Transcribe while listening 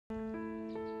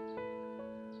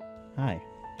Hi.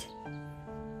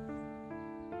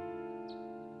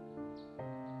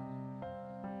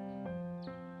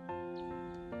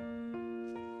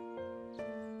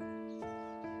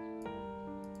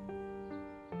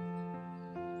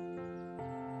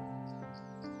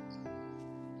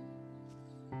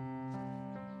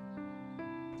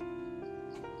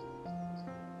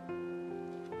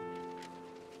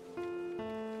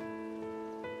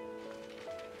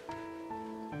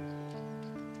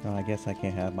 Oh, I guess I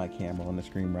can't have my camera on the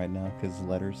screen right now because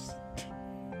letters.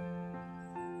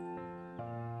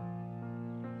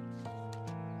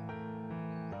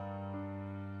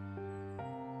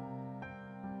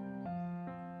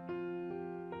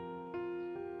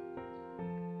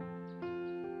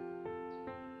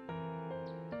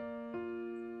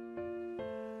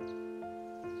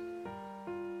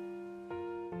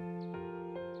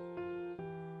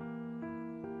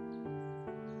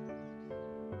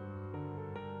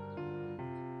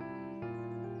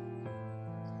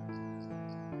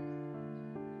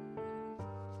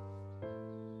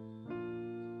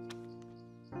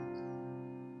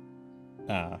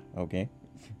 Ah, okay.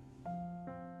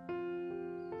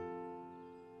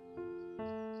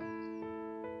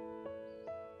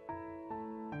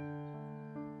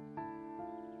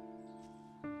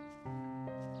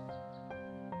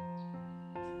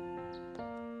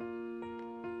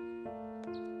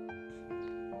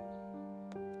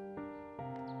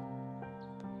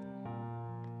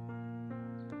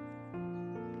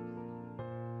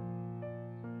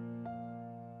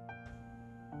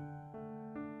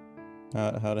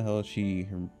 How the hell did she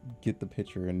get the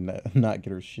picture and not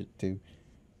get her shit too?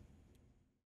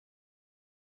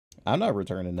 I'm not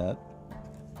returning that.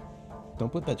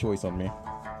 Don't put that choice on me.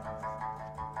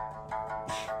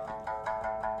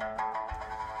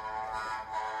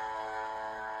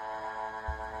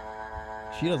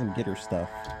 She doesn't get her stuff.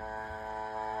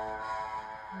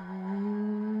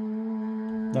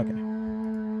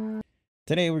 Okay.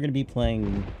 Today we're going to be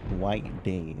playing White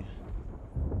Day,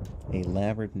 a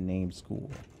Labyrinth named school.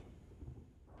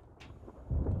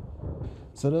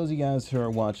 So those of you guys who are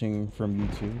watching from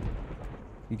YouTube,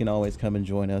 you can always come and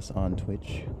join us on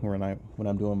Twitch when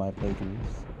I'm doing my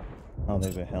playthroughs. Oh,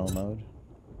 there's a hell mode.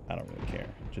 I don't really care.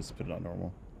 Just put it on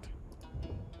normal.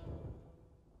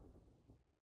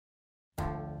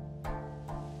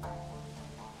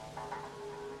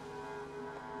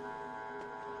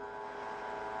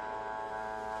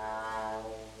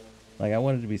 Like, I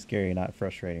want it to be scary, not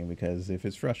frustrating, because if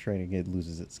it's frustrating, it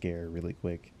loses its scare really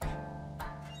quick.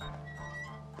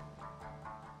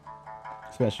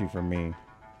 Especially for me.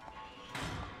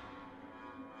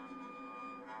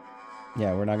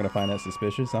 Yeah, we're not gonna find that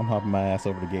suspicious. I'm hopping my ass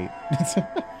over the gate.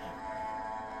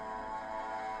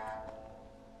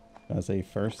 I'll say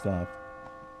first off,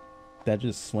 that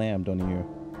just slammed on you.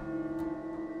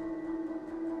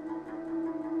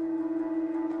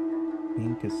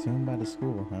 Being consumed by the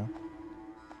school, huh?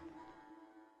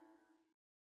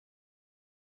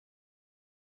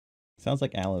 Sounds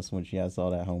like Alice when she has all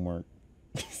that homework.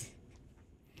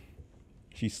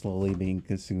 She's slowly being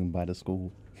consumed by the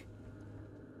school.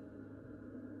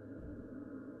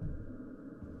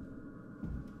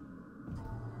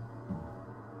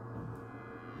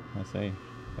 I say,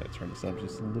 gotta turn this up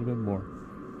just a little bit more.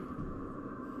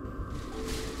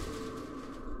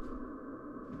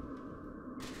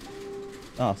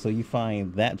 Oh, so you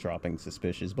find that dropping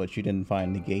suspicious, but you didn't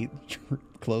find the gate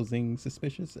closing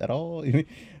suspicious at all?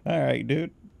 Alright, dude.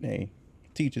 Hey,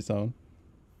 teach its own.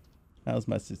 How's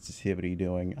my sensitivity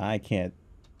doing? I can't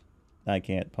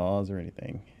pause or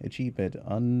anything. Achievement,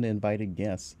 uninvited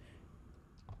guests.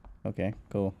 Okay,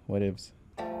 cool. What ifs?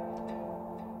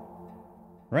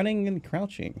 Running and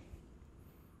crouching.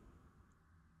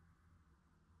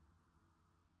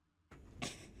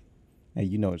 Hey,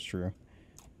 you know it's true.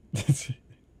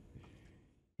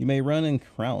 You may run and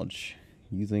crouch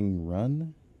using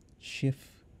run, shift.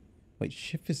 Wait,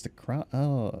 shift is the crouch.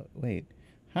 Oh, wait.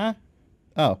 Huh?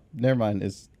 Oh, never mind.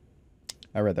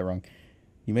 I read that wrong.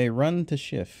 You may run to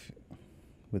shift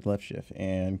with left shift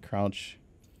and crouch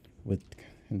with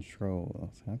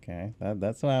control. Okay,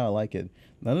 that's why I like it.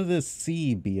 None of this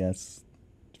C BS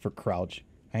for crouch.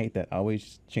 I hate that. I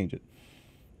always change it.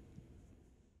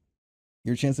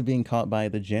 Your chance of being caught by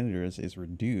the janitors is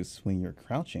reduced when you're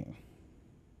crouching.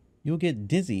 You'll get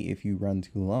dizzy if you run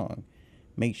too long.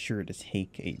 Make sure to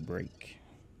take a break.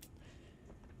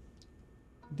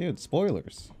 Dude,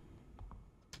 spoilers.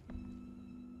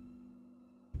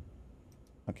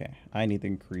 Okay, I need to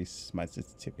increase my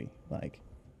sensitivity. Like,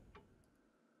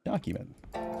 document.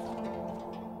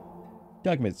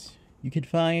 Documents. You can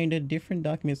find different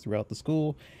documents throughout the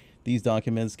school. These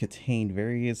documents contain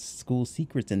various school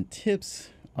secrets and tips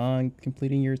on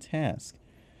completing your task.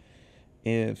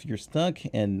 If you're stuck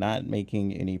and not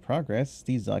making any progress,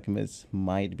 these documents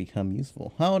might become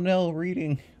useful. Oh no,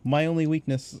 reading. My only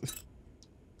weakness.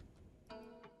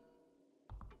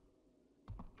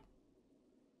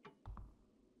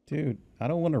 Dude, I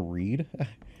don't want to read.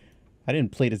 I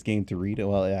didn't play this game to read it.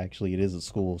 Well, actually, it is a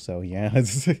school, so yeah.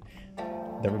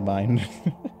 Never mind.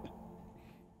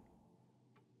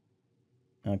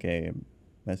 Okay,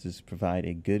 let's just provide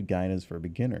a good guidance for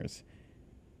beginners.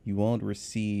 You won't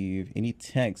receive any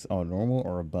text on normal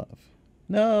or above.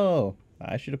 No!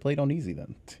 I should have played on easy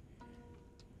then.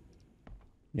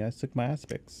 Yeah, I took my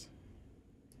aspects.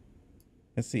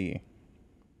 Let's see.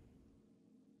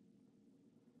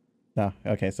 Ah,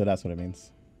 okay, so that's what it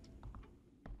means.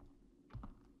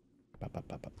 Ba, ba,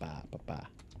 ba, ba, ba, ba, ba.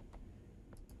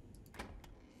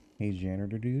 Hey,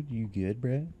 janitor dude, you good,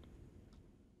 bruh?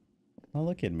 Oh,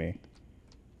 look at me.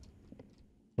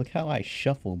 Look how I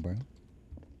shuffle, bro.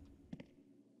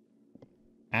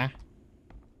 Ah.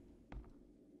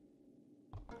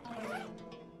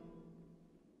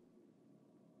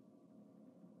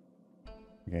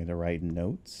 Okay, to write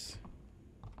notes.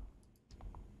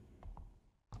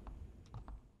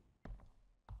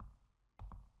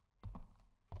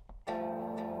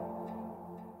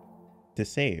 To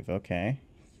save, okay.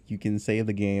 You can save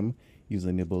the game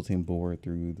using the bulletin board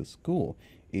through the school.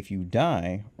 If you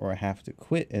die or have to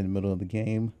quit in the middle of the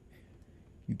game,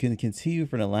 you can continue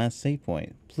from the last save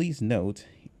point. Please note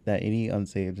that any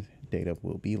unsaved data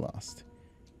will be lost.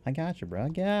 I got you, bro. I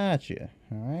got you.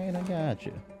 Alright, I got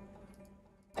you.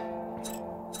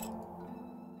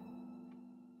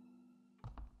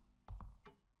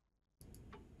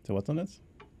 So what's on this?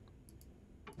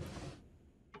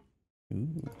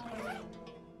 Ooh.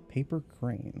 Paper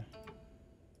crane.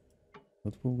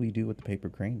 What will we do with the paper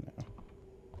crane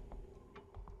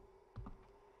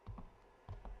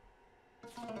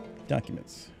now?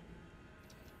 Documents.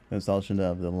 Installation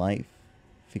of the light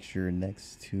fixture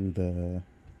next to the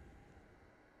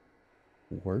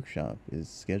workshop is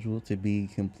scheduled to be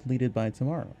completed by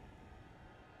tomorrow.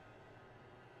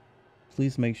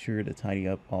 Please make sure to tidy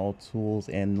up all tools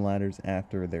and ladders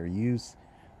after their use.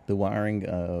 The wiring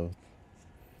of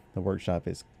the workshop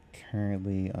is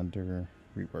currently under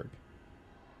rework.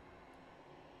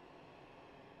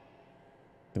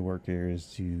 The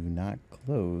workers do not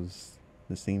close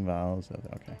the steam valves of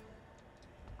the, okay.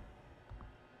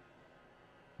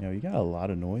 You know, you got a lot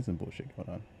of noise and bullshit going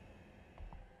on.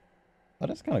 Oh,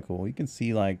 that's kind of cool. You can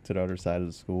see like to the other side of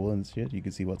the school and shit. You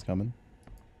can see what's coming.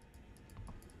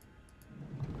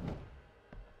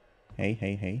 Hey,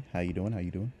 hey, hey. How you doing? How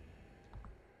you doing?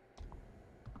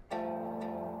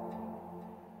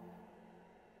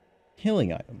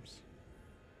 Healing items.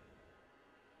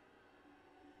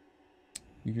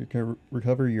 You can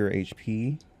recover your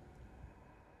HP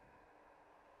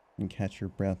and catch your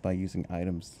breath by using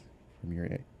items from your...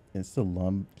 It's the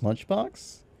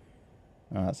lunchbox?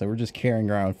 So we're just carrying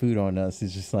around food on us.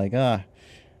 It's just like, I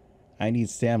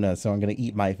need stamina, so I'm going to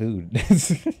eat my food.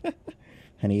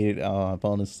 I need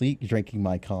falling asleep, drinking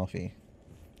my coffee.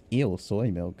 Ew, soy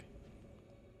milk.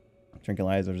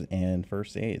 Tranquilizers and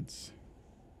first aids.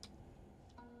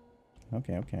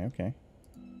 Okay, okay, okay.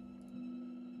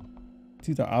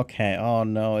 Okay, oh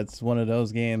no, it's one of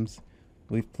those games.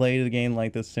 We've played a game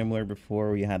like this similar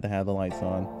before. We had to have the lights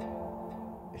on.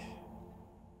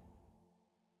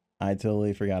 I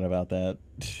totally forgot about that.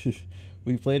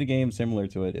 We played a game similar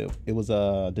to it. It was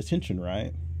a detention,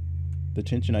 right?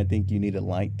 Detention, I think you need a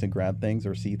light to grab things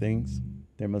or see things.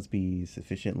 There must be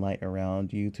sufficient light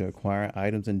around you to acquire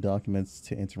items and documents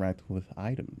to interact with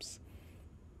items.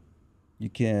 You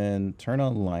can turn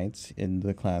on lights in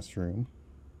the classroom.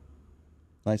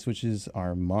 Light switches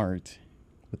are marked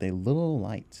with a little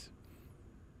light.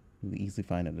 You easily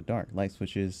find in the dark. Light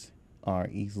switches are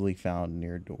easily found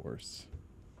near doors.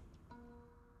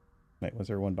 Wait, was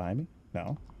there one behind me?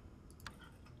 No.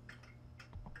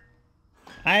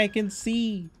 I can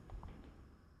see.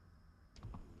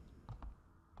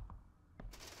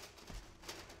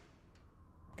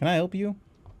 Can I help you?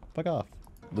 Fuck off,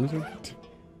 loser.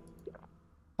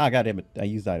 Ah, goddammit. I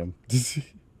used item.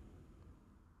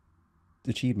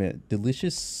 Achievement.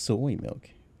 Delicious soy milk.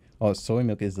 Oh, soy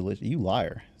milk is delicious. You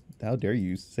liar. How dare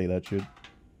you say that shit?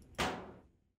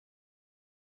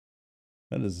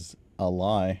 That is a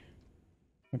lie.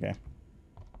 Okay.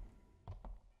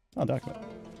 Oh, document.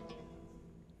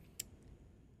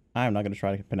 I'm not going to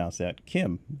try to pronounce that.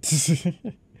 Kim.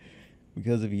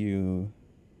 Because of you,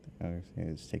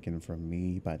 it's taken from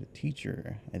me by the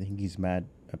teacher. I think he's mad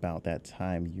about that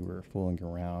time you were fooling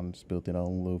around, spilled it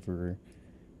all over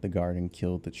the garden,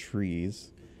 killed the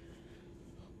trees.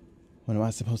 What am I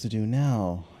supposed to do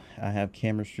now? I have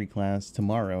chemistry class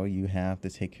tomorrow. You have to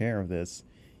take care of this.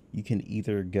 You can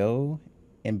either go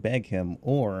and beg him,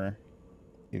 or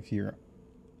if you're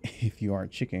if you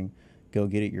aren't chicken, go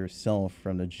get it yourself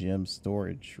from the gym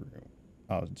storage room.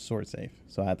 Oh, sword safe.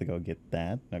 So I have to go get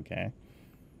that. Okay.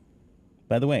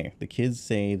 By the way, the kids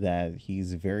say that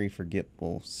he's very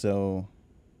forgetful, so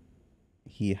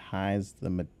he hides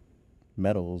the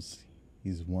medals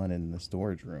he's won in the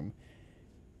storage room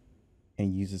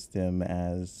and uses them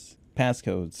as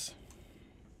passcodes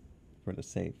for the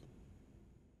safe.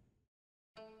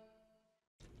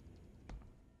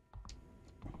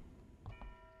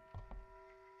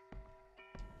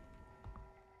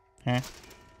 Huh?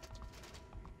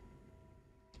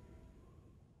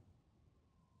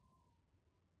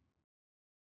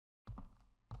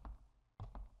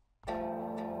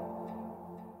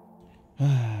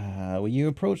 When you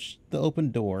approach the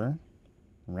open door,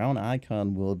 a round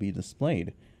icon will be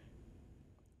displayed.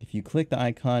 If you click the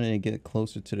icon and get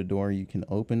closer to the door, you can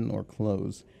open or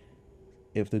close.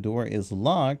 If the door is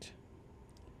locked,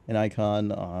 an icon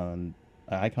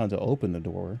to open the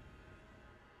door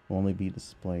will only be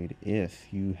displayed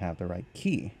if you have the right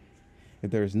key.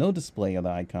 If there is no display of the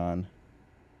icon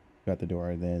at the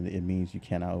door, then it means you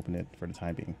cannot open it for the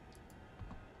time being.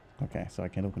 Okay, so I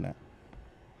can't open that.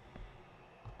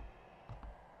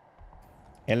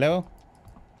 Hello?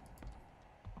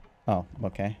 Oh,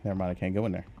 okay. Never mind. I can't go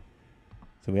in there.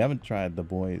 So we haven't tried the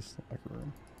boys' locker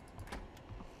room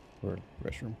or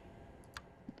restroom.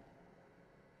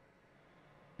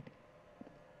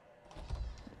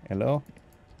 Hello?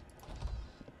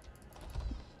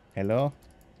 Hello?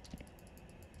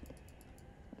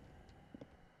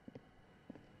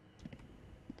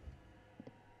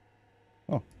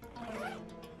 Oh.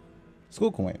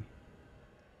 School coin.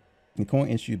 The coin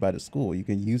issued by the school. You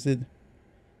can use it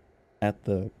at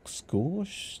the school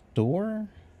store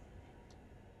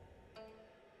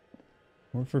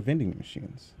or for vending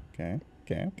machines. Okay,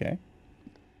 okay, okay.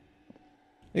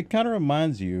 It kind of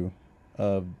reminds you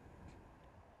of...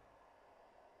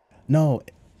 No,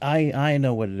 I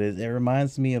know what it is. It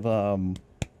reminds me of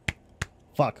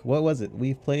fuck, what was it?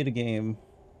 We've played a game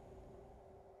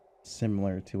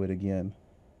similar to it again.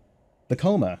 The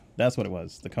Coma. That's what it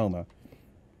was. The Coma.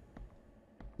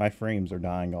 My frames are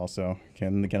dying also.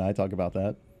 Can I talk about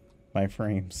that? My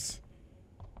frames.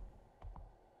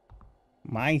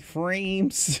 My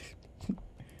frames.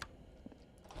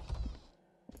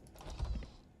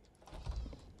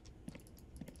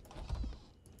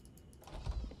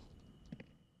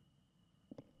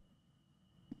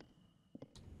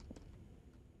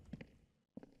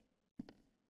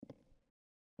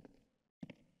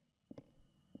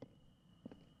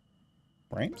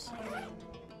 Frames?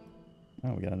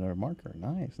 Oh, we got another marker.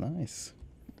 Nice, nice.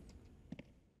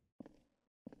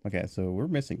 Okay, so we're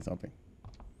missing something.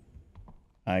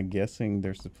 I'm guessing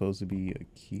there's supposed to be a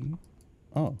key.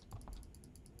 Oh.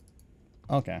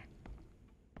 Okay.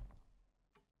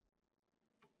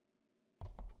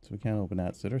 So we can't open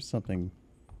that. So there's something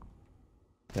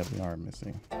that we are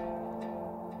missing.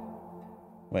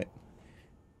 Wait.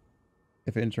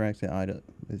 If an interactive item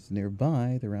is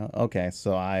nearby, the route... Okay,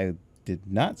 so I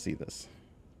did not see this.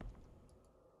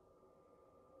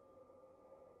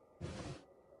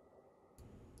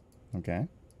 Okay.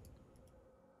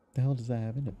 The hell does that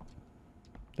have in it?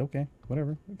 Okay,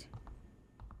 whatever.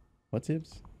 What's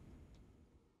Hibbs?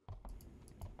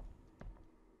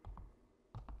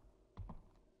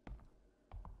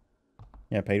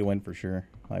 Yeah, pay to win for sure.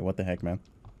 Like, what the heck, man?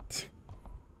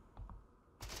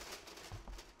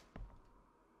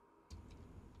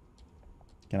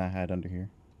 Can I hide under here?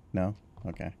 No?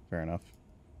 Okay, fair enough.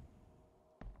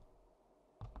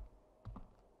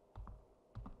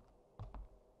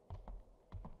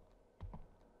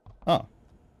 Oh.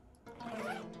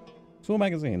 School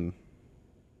magazine.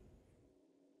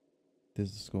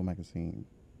 This is a school magazine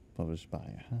published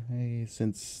by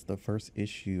since the first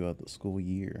issue of the school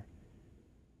year.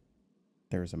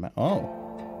 There's a map.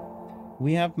 Oh,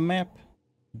 we have a map.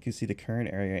 You can see the current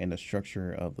area and the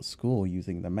structure of the school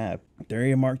using the map. The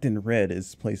area marked in red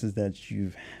is places that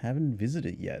you haven't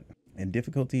visited yet. And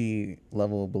difficulty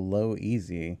level below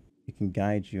easy, it can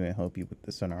guide you and help you with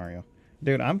the scenario.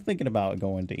 Dude, I'm thinking about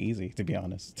going to easy, to be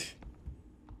honest.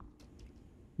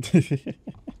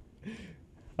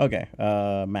 Okay,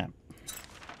 map.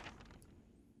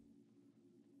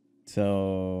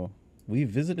 So, we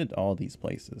visited all these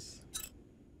places.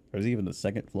 There's even the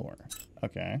second floor.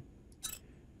 Okay.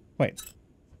 Wait.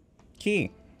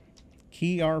 Key.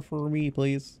 TR for me,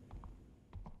 please.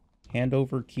 Hand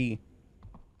over key.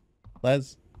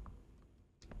 Les.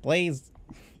 Blaze.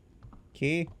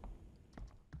 Key.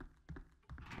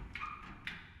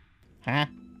 Huh?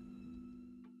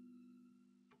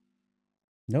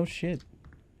 No shit.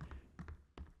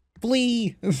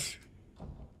 Flee!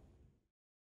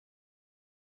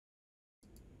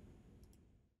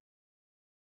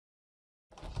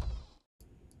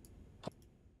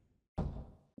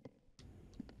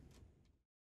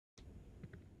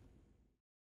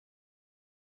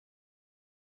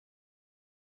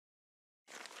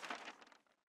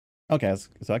 Okay,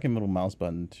 so I can middle mouse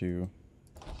button to...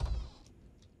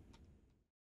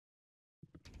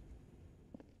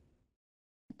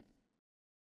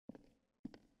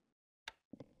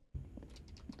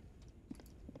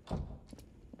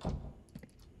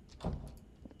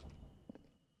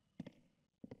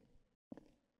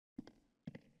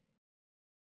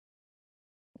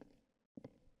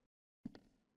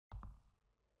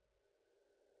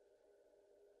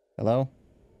 Hello?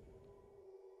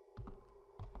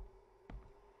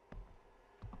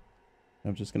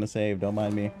 I'm just gonna save, don't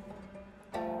mind me.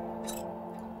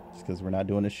 Just because we're not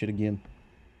doing this shit again.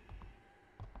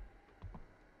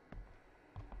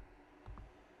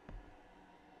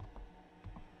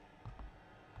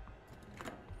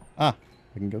 Ah,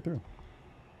 I can go through.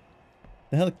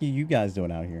 The hell are you guys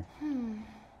doing out here?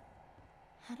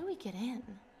 How do we get in?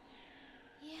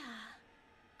 Yeah,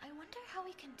 I wonder how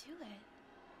we can do it.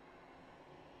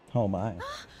 Oh my.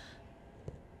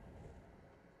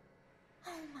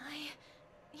 Oh my,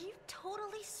 you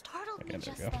totally startled me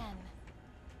just go. then.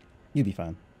 You'll be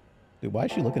fine. Dude, why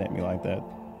is she looking at me like that?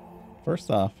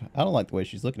 First off, I don't like the way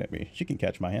she's looking at me. She can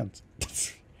catch my hands.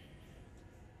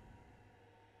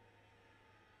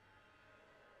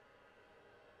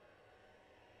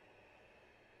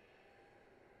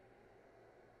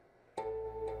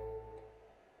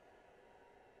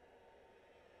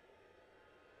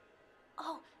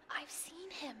 Oh, I've seen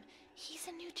him. He's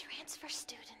a new transfer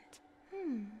student.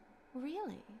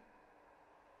 Really?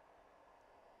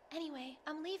 Anyway,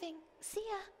 I'm leaving. See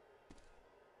ya.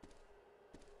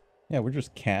 Yeah, we're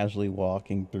just casually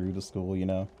walking through the school, you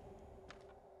know.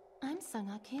 I'm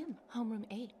Sung-Ah Kim, homeroom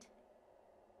 8.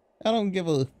 I don't give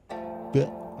a...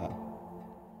 Oh.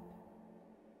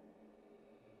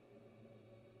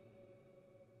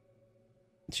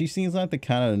 She seems like the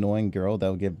kind of annoying girl that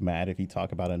would get mad if you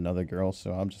talk about another girl,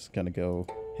 so I'm just gonna go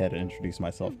ahead and introduce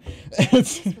myself.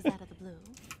 This was out of the blue.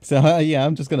 So, yeah,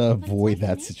 I'm just gonna avoid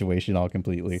that situation all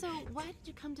completely. So, why did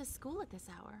you come to school at this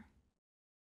hour?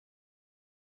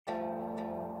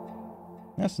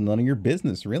 That's none of your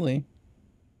business, really.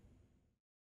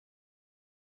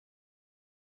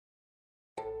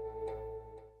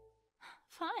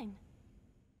 Fine.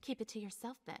 Keep it to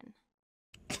yourself then.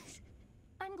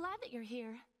 I'm glad that you're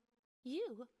here.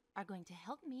 You are going to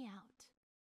help me out.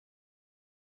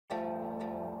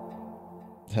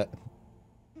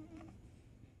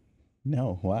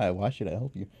 No, why? Why should I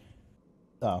help you?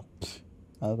 Oh,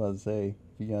 I was about to say,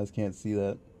 if you guys can't see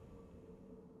that.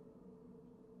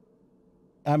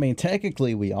 I mean,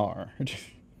 technically we are.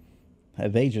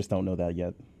 They just don't know that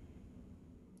yet.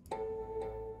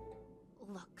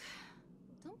 Look,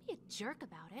 don't be a jerk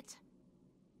about it.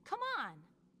 Come on.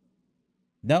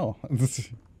 No.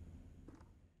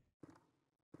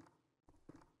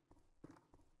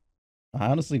 I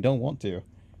honestly don't want to.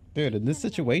 Dude, in this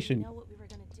situation... Know what we were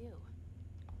gonna do.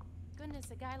 Goodness,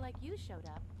 a guy like you showed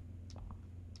up.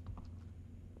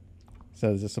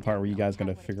 So is this the part where you guys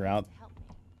gonna figure out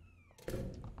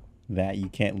that you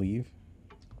can't leave?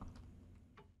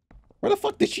 Where the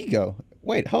fuck did she go?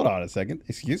 Wait, hold on a second.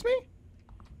 Excuse me?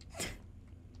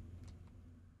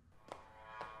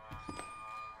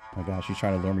 Oh my gosh, she's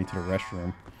trying to lure me to the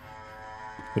restroom.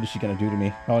 What is she gonna do to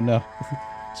me? Oh no.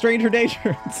 Stranger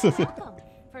danger! Welcome.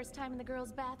 First time in the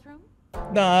girls' bathroom?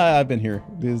 Nah, I've been here.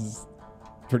 This is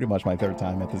pretty much my third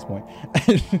time at this point.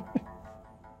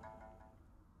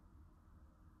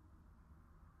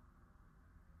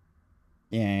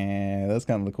 Yeah, that's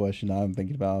kind of the question I'm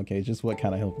thinking about. Okay, just what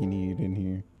kind of help you need in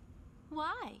here.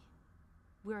 Why?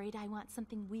 Worried I want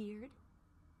something weird?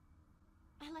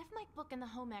 I left my book in the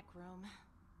home ec room.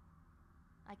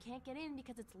 I can't get in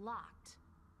because it's locked.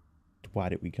 Why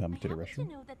did we come to the I happen restroom?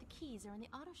 to know that the keys are in the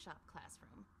auto shop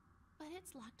classroom, but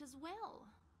it's locked as well.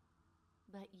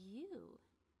 But you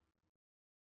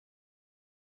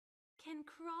can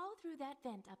crawl through that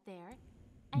vent up there.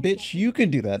 Bitch, you can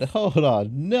do that. Hold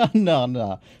on. No, no,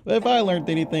 no. If I learned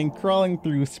anything, crawling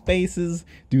through spaces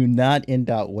do not end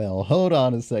out well. Hold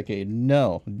on a second.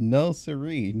 No. No,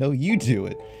 siree. No, you do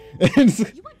it.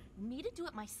 You want me to do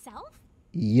it myself?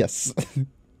 Yes.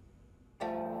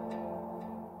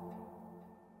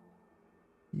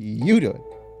 You do it.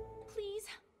 Please.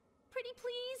 Pretty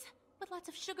please. With lots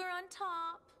of sugar on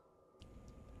top.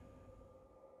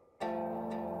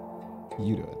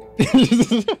 You do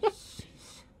it.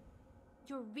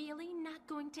 You're really not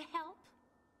going to help?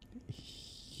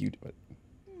 You do it.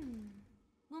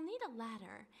 We'll need a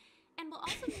ladder. And we'll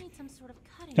also need some sort of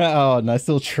cutting. Oh, and I'm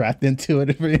still trapped into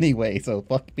it anyway, so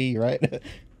fuck me, right?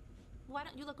 Why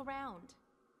don't you look around?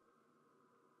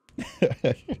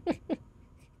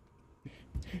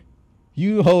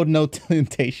 You hold no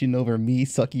temptation over me,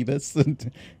 succubus.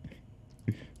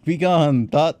 Be gone,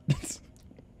 thought.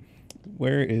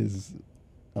 Where is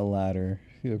a ladder?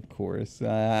 Of course.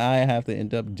 I have to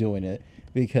end up doing it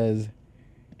because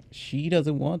she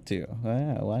doesn't want to.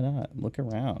 Why not? Look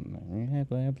around.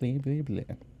 Blah, blah, blah,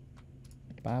 blah.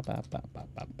 Ba, ba, ba, ba,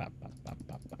 ba, ba, ba, ba,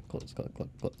 ba, ba. Close, close,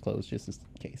 close, close, just in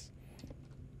case.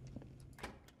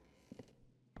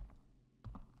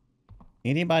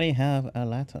 Anybody have a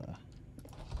ladder?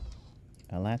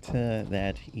 A ladder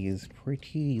that is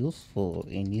pretty useful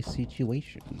in this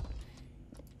situation.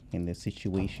 In the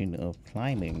situation of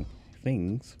climbing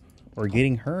things. Or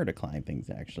getting her to climb things,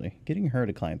 actually. Getting her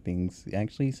to climb things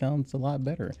actually sounds a lot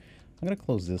better. I'm going to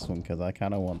close this one because I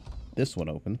kind of want this one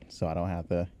open. So I don't have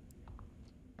to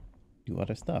do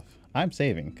other stuff. I'm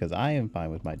saving because I am fine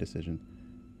with my decision.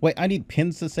 Wait, I need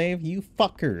pins to save? You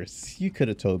fuckers. You could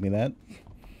have told me that.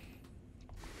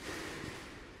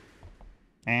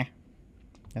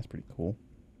 That's pretty cool.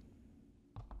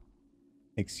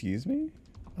 Excuse me?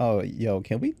 Oh, yo,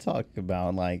 can we talk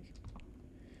about, like,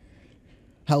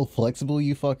 how flexible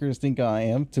you fuckers think I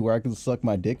am to where I can suck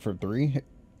my dick for 3?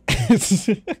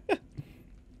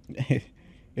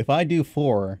 If I do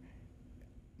 4,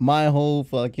 my whole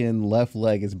fucking left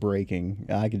leg is breaking.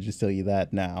 I can just tell you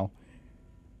that now.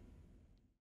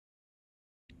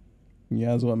 You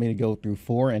guys want me to go through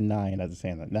 4 and 9 at the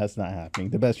same time? That's not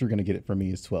happening. The best you're going to get it from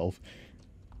me is 12.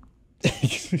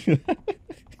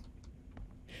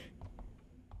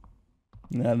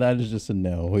 No, that is just a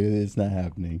no. It's not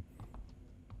happening.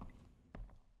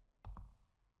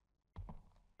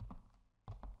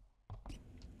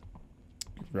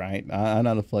 Right? I'm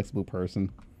not a flexible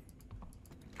person.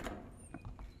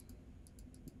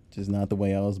 Just not the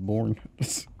way I was born.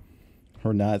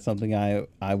 Or not something I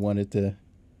wanted to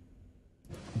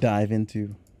dive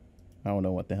into. I don't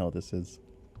know what the hell this is.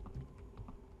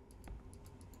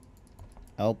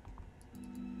 Help.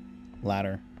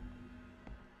 Ladder.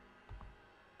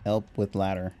 Help with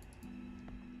ladder.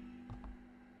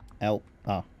 Help.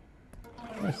 Ah.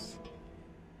 Nice.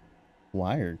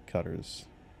 Wire cutters.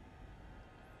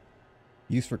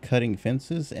 Used for cutting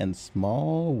fences and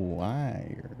small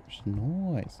wires.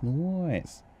 Nice,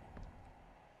 nice.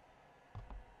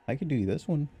 I could do this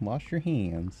one. Wash your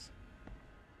hands.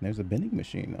 There's a bending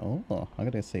machine. Oh, I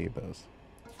gotta save those.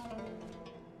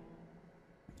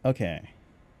 Okay.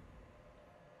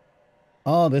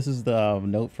 Oh, this is the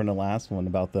note from the last one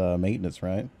about the maintenance,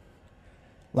 right?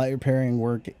 Light repairing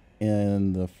work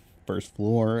in the first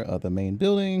floor of the main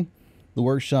building. The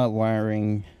workshop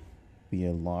wiring be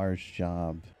a large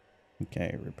job.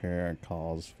 Okay, repair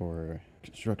calls for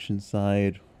construction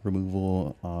side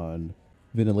removal on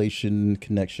ventilation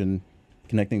connecting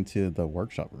to the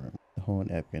workshop room. The whole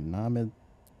economic.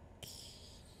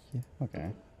 Yeah,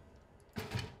 okay.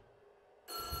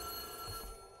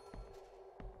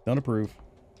 Don't approve.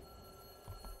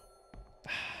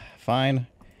 Fine.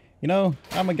 You know,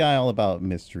 I'm a guy all about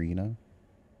mystery, you know?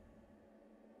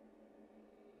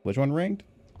 Which one ringed?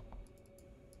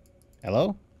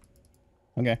 Hello?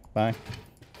 Okay, bye.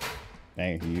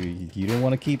 Hey, you didn't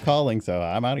want to keep calling, so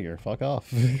I'm out of here. Fuck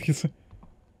off.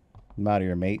 I'm out of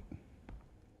here, mate.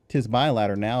 'Tis my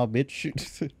ladder now,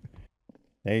 bitch.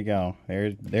 There you go.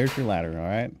 There's your ladder,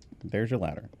 alright? There's your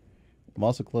ladder. I'm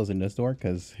also closing this door,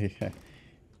 because...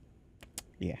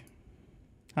 yeah.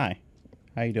 Hi.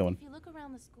 How you doing? If you look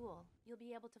around the school, you'll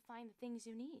be able to find the things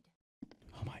you need.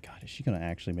 Oh my god, is she gonna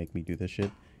actually make me do this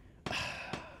shit?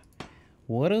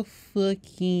 What a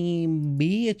fucking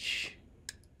bitch.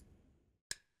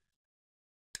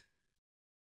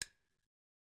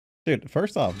 Dude,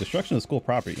 first off, destruction of school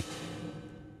property.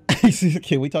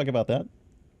 Can we talk about that?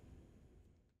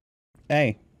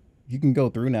 Hey, you can go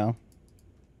through now.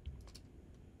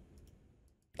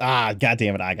 Ah, god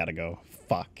damn it, I gotta go.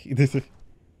 Fuck.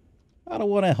 I don't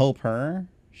want to help her.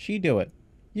 She do it.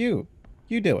 You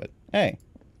do it. Hey.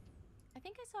 I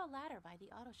think I saw a ladder by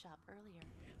the auto shop earlier.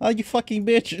 Oh, you fucking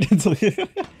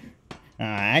bitch.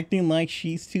 Acting like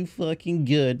she's too fucking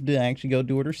good to actually go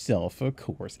do it herself. Of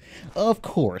course. Of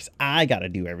course. I gotta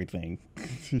do everything.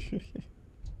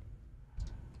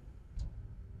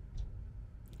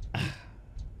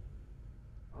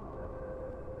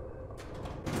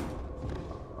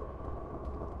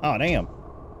 Oh, damn.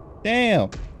 Damn.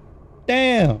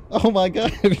 Damn. Oh, my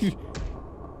God.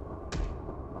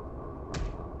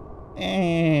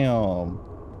 Damn.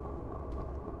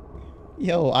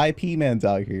 Yo, IP man's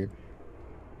out here.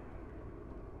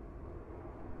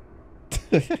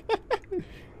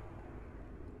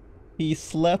 He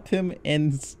slept him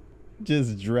and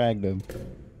just dragged him.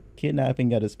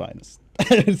 Kidnapping at his finest.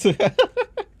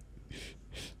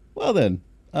 Well then,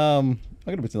 I'm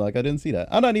gonna pretend like I didn't see that.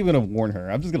 I'm not even gonna warn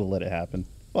her. I'm just gonna let it happen.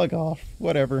 Fuck off.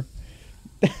 Whatever.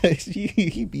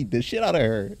 He beat the shit out of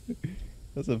her.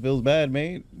 That's what feels bad,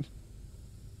 mate.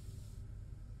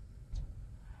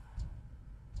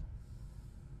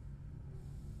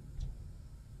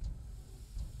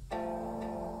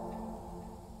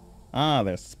 Ah,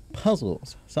 there's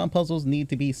puzzles. Some puzzles need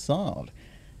to be solved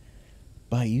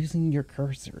by using your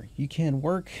cursor. You can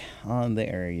work on the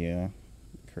area.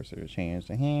 Cursor to change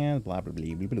the hands. Blah blah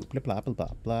blah blah blah blah blah blah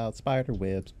blah. Spider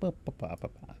webs. Blah, blah, blah, blah,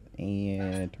 blah,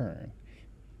 and turn.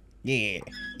 Yeah,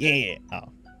 yeah. Oh,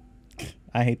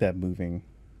 I hate that moving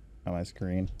on my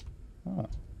screen. Oh,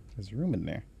 there's room in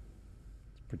there.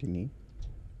 It's pretty neat.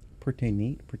 Pretty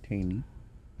neat. Pretty neat.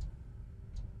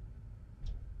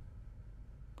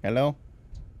 Hello?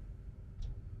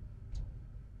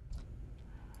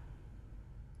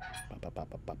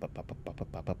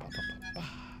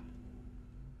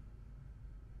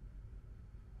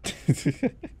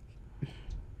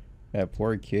 That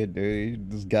poor kid, dude. He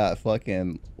just got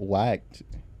fucking whacked.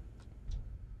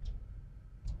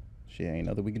 Shit, ain't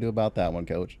nothing we can do about that one,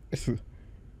 coach.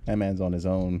 That man's on his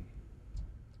own.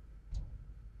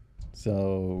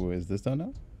 So, is this done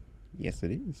now? Yes,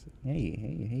 it is. Hey,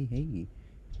 hey, hey, hey.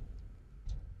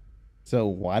 So,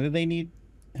 why do they need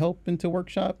help into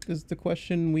workshop is the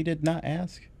question we did not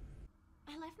ask.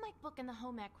 I left my book in the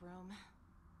home ec room.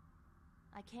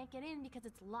 I can't get in because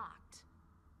it's locked.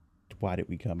 Why did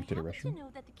we come to the I happen restroom? to know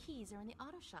that the keys are in the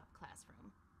auto shop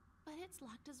classroom, but it's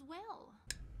locked as well.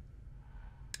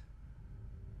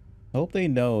 I hope they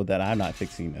know that I'm not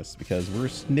fixing this because we're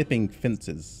snipping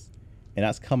fences and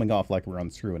that's coming off like we're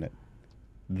unscrewing it.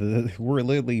 We're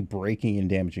literally breaking and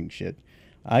damaging shit.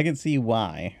 I can see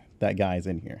why that guy's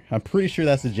in here. I'm pretty sure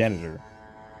that's the janitor.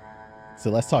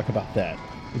 So let's talk about that.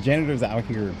 The janitor's out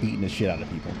here beating the shit out of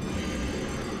people.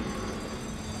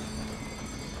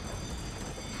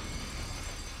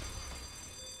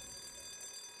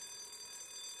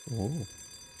 Oh.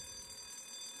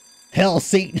 Hell,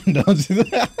 Satan! Don't do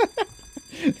that.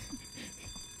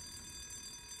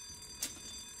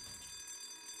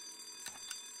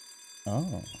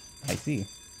 Oh, I see.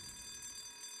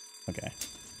 Okay.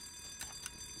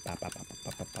 Ba, ba, ba,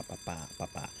 ba, ba, ba, ba, ba, ba,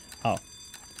 ba. Oh.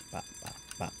 Ba, ba,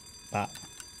 ba, ba.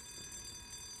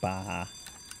 Ba.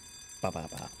 Ba, ba,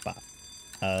 ba, ba.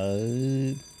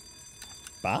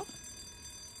 Ba?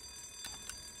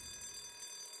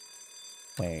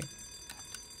 Wait.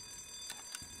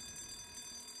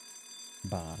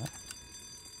 Ba.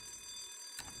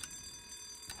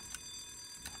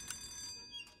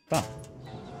 Ba.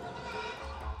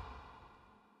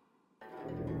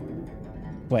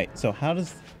 Wait, so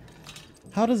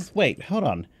wait, hold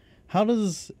on. How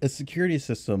does a security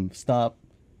system stop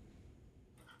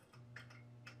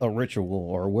a ritual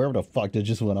or wherever the fuck that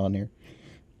just went on here?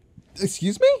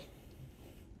 Excuse me?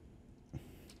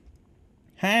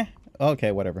 Huh?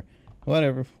 Okay, whatever.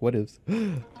 Whatever. What is?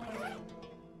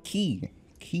 Key.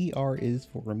 Key R is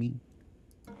for me.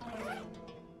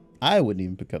 I wouldn't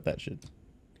even pick up that shit.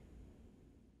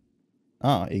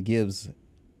 Ah, it gives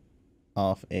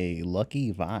off a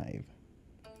lucky vibe.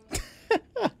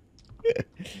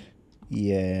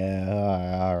 Yeah,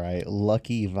 alright.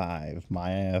 Lucky vibe.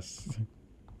 My ass.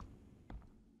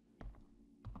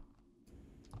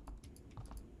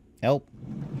 Help.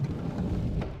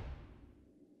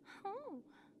 Oh.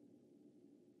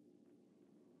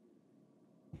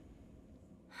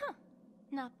 Huh.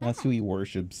 Not bad. That's who he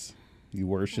worships. He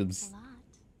worships Thanks a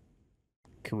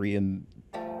lot. Korean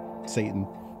Satan.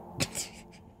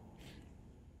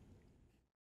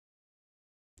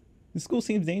 This school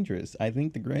seems dangerous. I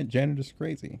think the janitor's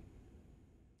crazy.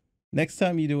 Next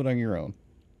time you do it on your own.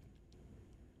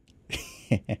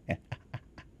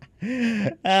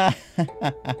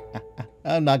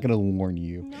 I'm not gonna warn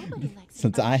you. Nobody likes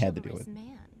Since an I had to do unchivalrous it.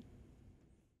 Man.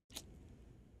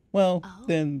 Well, Oh,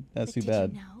 then that's but too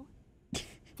bad. Did you know?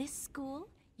 This school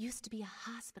used to be a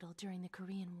hospital during the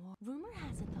Korean War. Rumor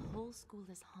has it the whole school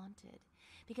is haunted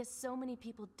because so many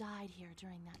people died here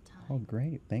during that time. Oh,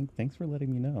 great. Thanks for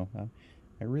letting me know.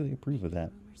 I really approve of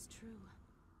that. The rumor's true.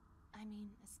 I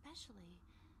mean, especially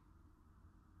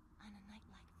on a night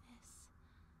like this.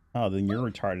 Oh, then your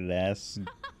retarded ass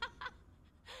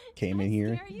came Did in I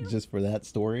here scare you? just for that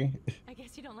story. I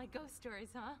guess you don't like ghost stories,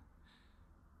 huh?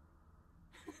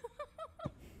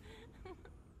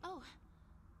 Oh,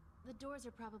 the doors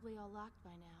are probably all locked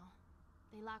by now.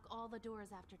 They lock all the doors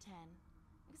after 10,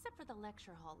 except for the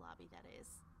lecture hall lobby, that is.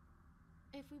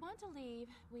 If we want to leave,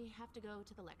 we have to go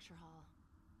to the lecture hall.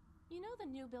 You know the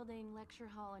new building, lecture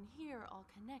hall, and here are all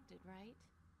connected, right?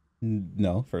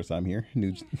 No, first time here.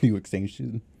 New Here. new exchange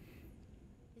student.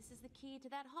 This is the key to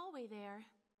that hallway there.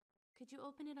 Could you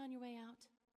open it on your way out?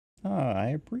 Oh, I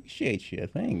appreciate you.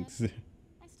 Thanks.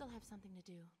 I still have something to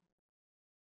do.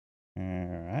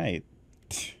 All right.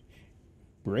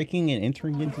 Breaking and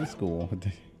entering into school.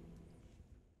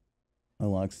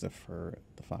 Unlocks the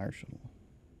fire shuttle.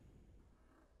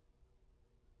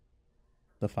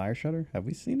 The fire shutter? Have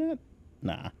we seen that?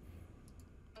 Nah.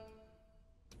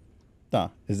 Nah.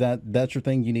 Is that's your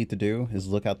thing you need to do? Is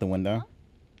look out the window? Huh?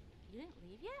 You didn't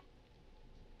leave yet?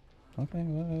 Okay.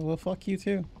 Well, fuck you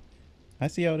too. I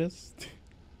see how it is.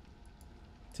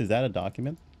 Is that a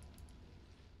document?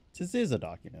 This is a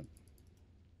document.